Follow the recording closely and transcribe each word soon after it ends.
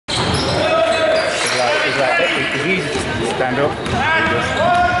Stand up.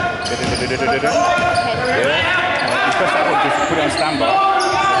 Yeah. You press that one, just put it on standby.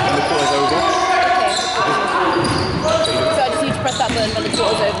 And the quarter's over. Okay. So I just need to press that button when the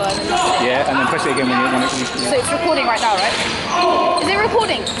quarter's over and then that's it? Yeah, and then press it again when you want it. So it's recording right now, right? Is it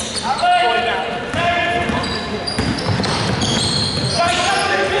recording? Recording now.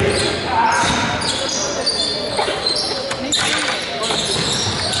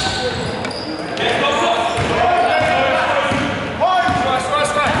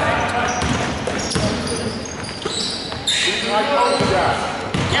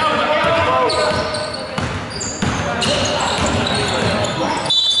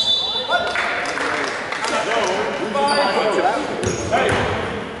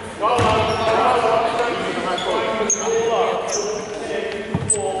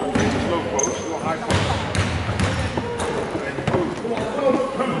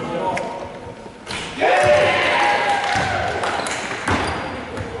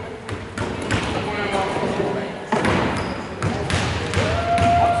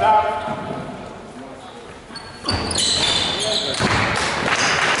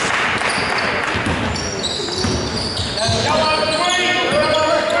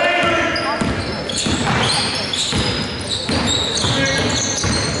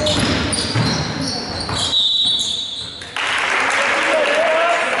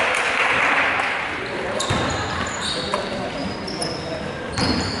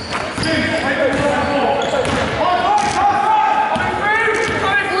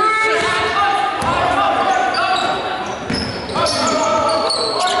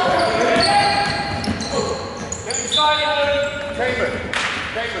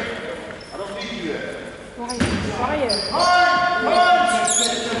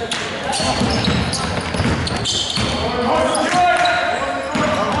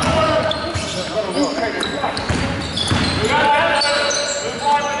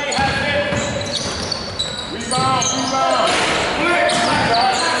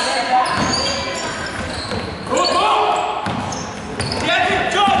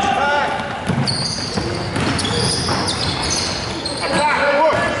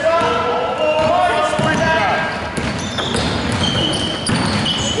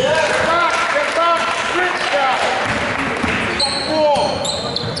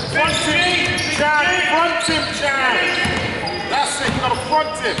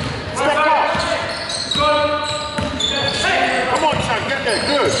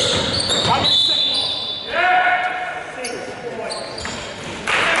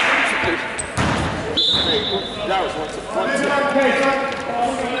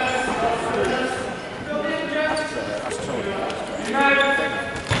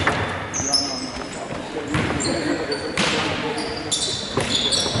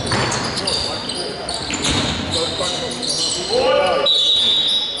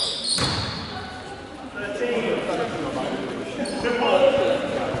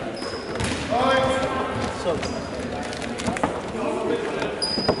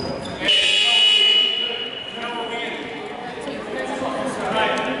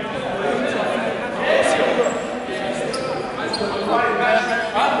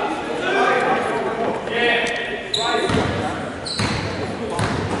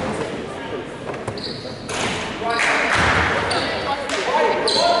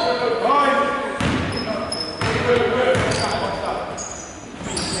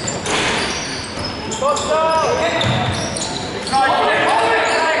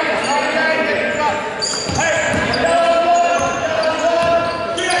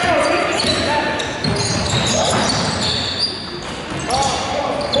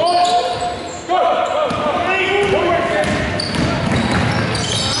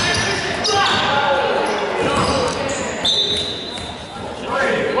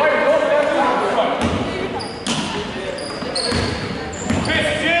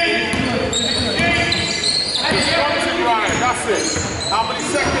 How many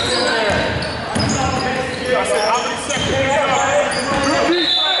seconds in there? I said, how many seconds? Repeat.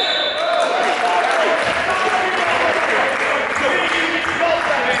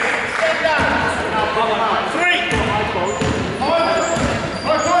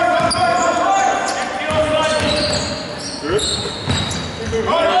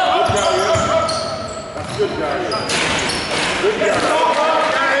 Good guy. Good guy.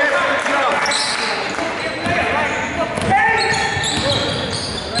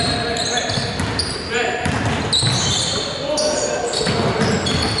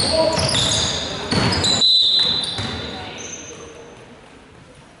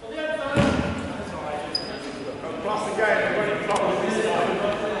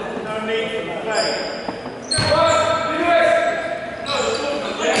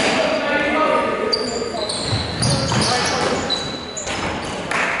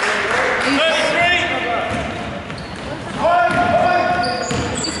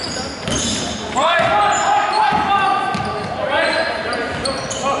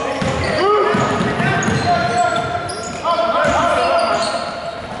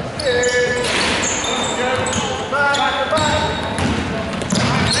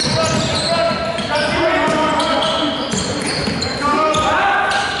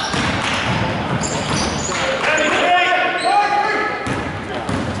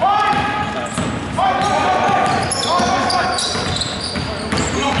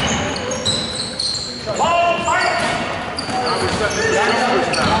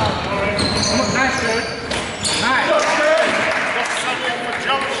 Nice, dude. Nice. Stop settling for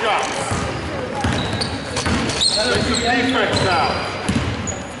jump shots. Make some defense now.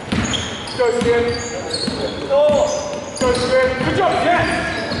 Go, Skin. Go, Skin. Good job, yes.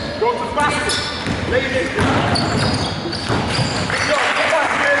 Go to the basket. Lay it in. Good job, get back,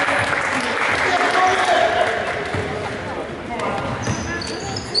 Skin.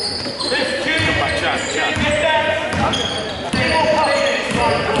 This kid. Come back, Chad.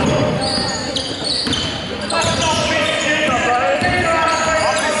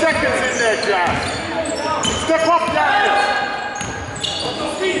 Step up, Daniel.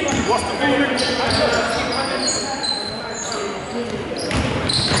 What's the movement?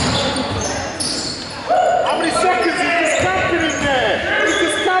 How many seconds? He's just camping in there. He's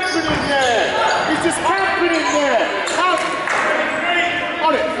just camping in there. He's just camping in there.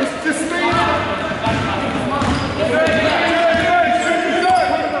 On it. Just stay in.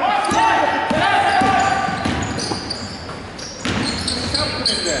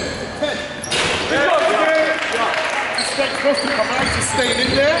 Supposed to come out, just staying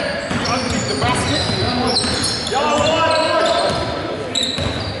in there, underneath the basket.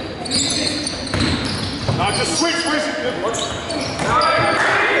 Now just switch,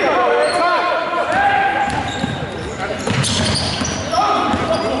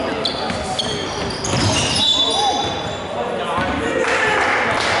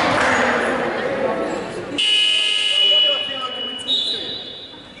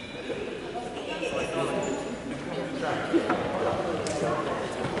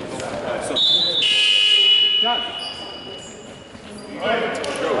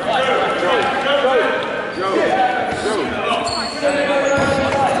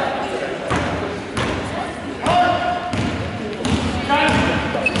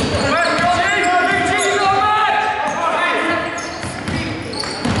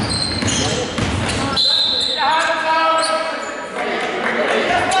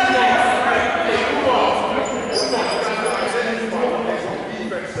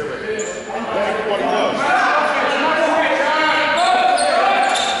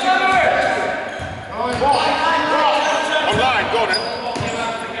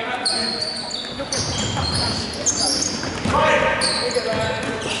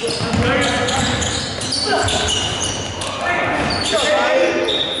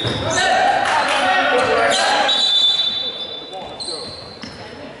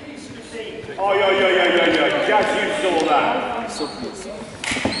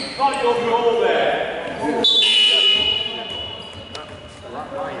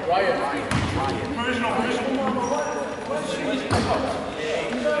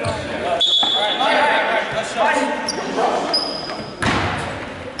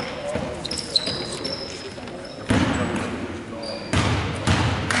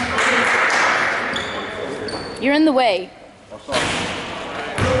 You're in the way.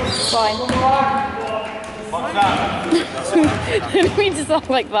 Fine. I didn't mean to sound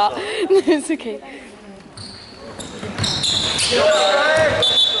like that. It's okay.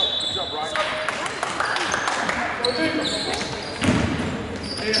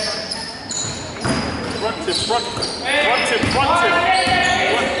 Front him.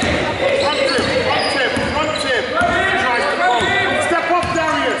 Tries to go. Step up,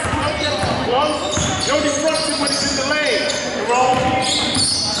 Darius. Close. You only front him when he's in the lane. Roll.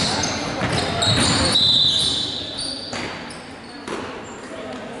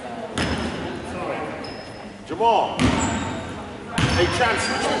 Jamal. Hey, Chance,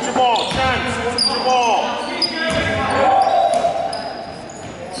 switch with Jamal. Chance, Jamal.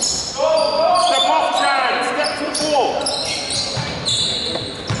 Step off, Chance. Step to the ball.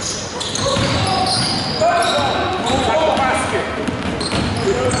 Attack the basket.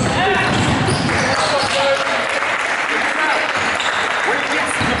 When he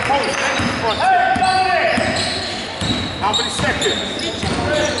gets to the post, then you front him. How many seconds?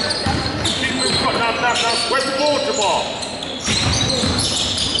 Keep him front. Now. Where's the ball, Jamal?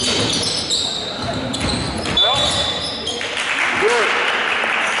 Well, good.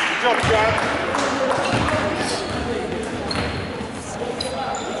 Good job, Chad.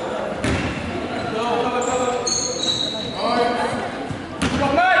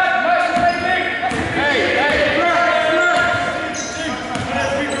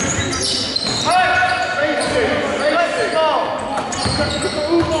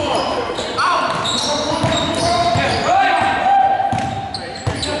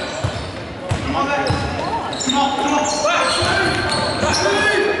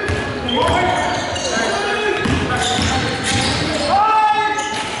 Come on.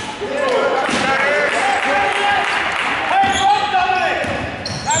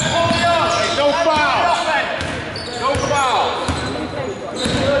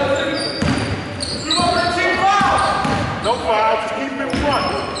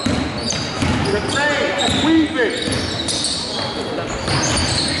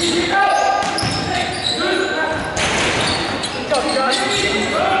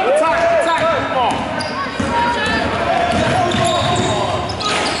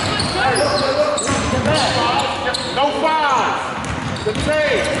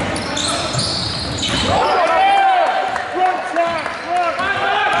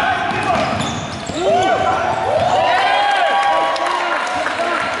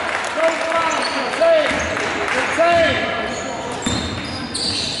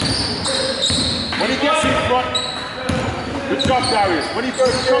 When he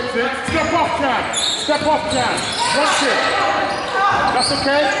goes Johnson, step off, Jan. Step off, Jan. Watch it. That's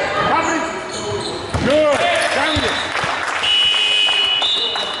okay. How many? Good. Down it.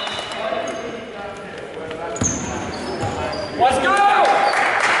 Let's go!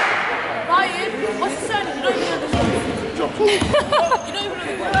 Ryan, what's the surname? You don't even know the name. You don't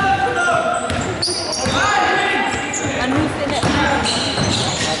even know the name. And who's in it?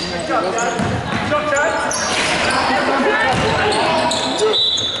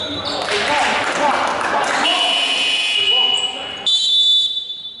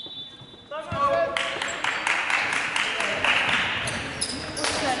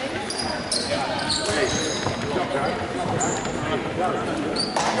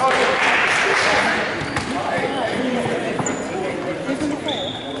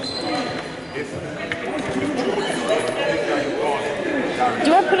 Do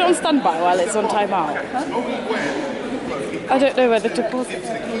I put it on standby while it's on timeout? I don't know whether to pause it.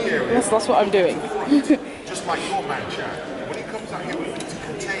 That's what I'm doing. Just like your man, Chad. When he comes out here looking to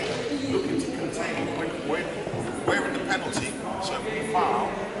contain, we're in the penalty. So if we foul,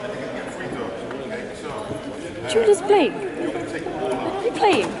 then they're going to get free throws. Okay, so. Jula's playing. You're going to take the ball out. Are you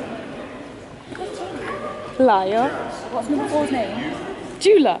playing? Liar. What's number 4's name?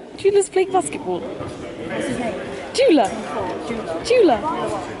 Jula. Jula's playing basketball. What's his name? Jula. Jula.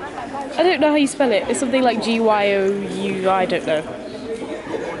 I don't know how you spell it. It's something like G-Y-O-U, I don't know.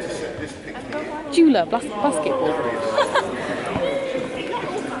 Jula, basketball.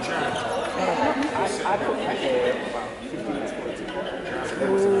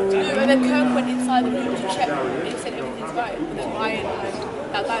 But then Kirk went inside the room to check and he said everything's right. And then Ryan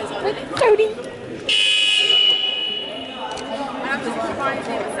and that guy is on it. Tony. And I'm just on Ryan's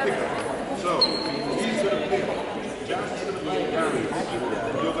name at 7. So, he's going to pick Jazz.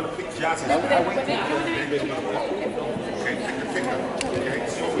 You're going to pick Jazz. Okay, pick the picker. Okay,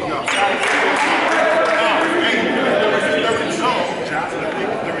 so here we go. Hey, they're in zone, Jazz.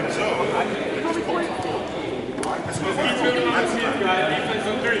 They're in zone. Let's go. Defense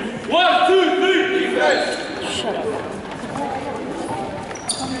on 3. 1, 2, 3. Defense. Shut up.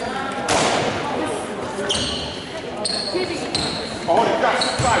 Hold it down.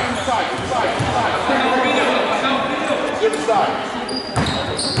 Side. Good side.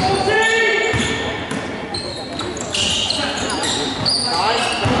 Nice.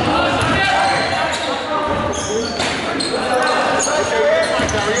 Okay, fine,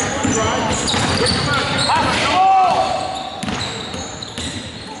 Darius. Right. Good man.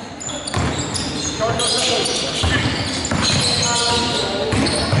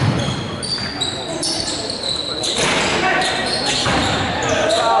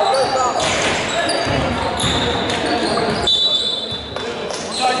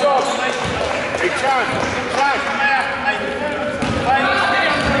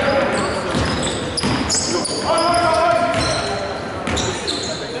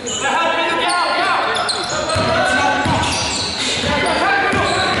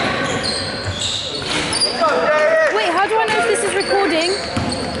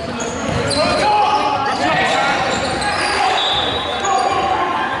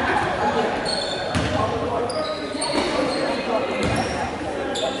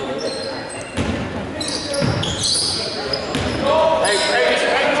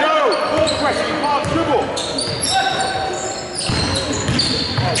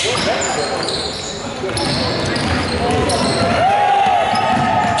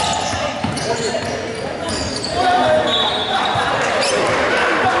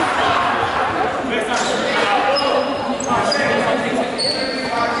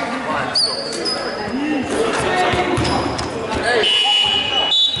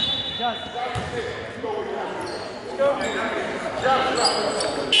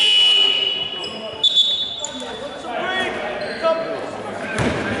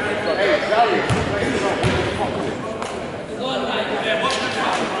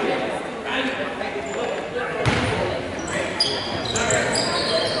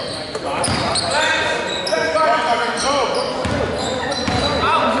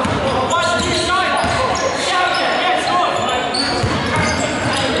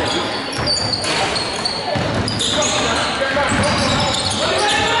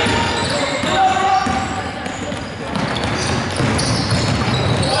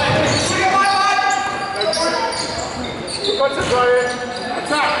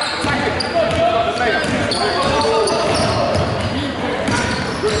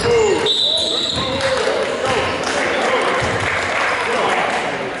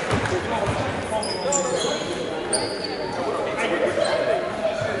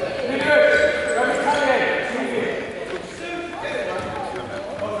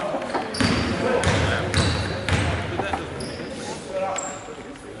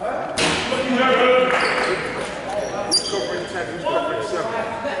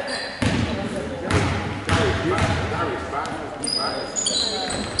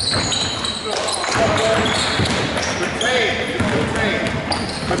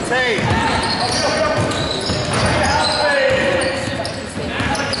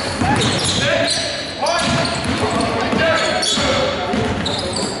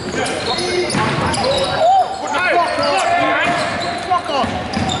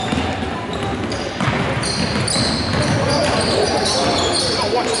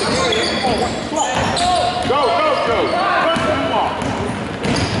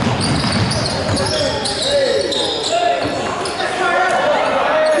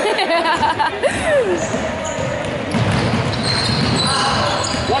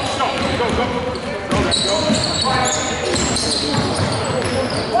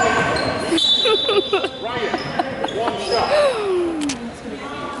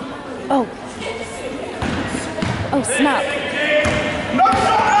 Oh. Oh, snap.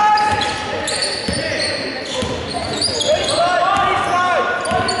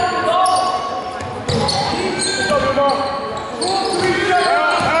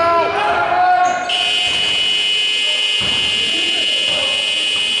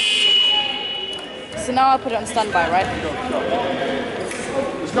 So now I'll put it on standby, right?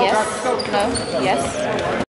 Yes. No. Yes.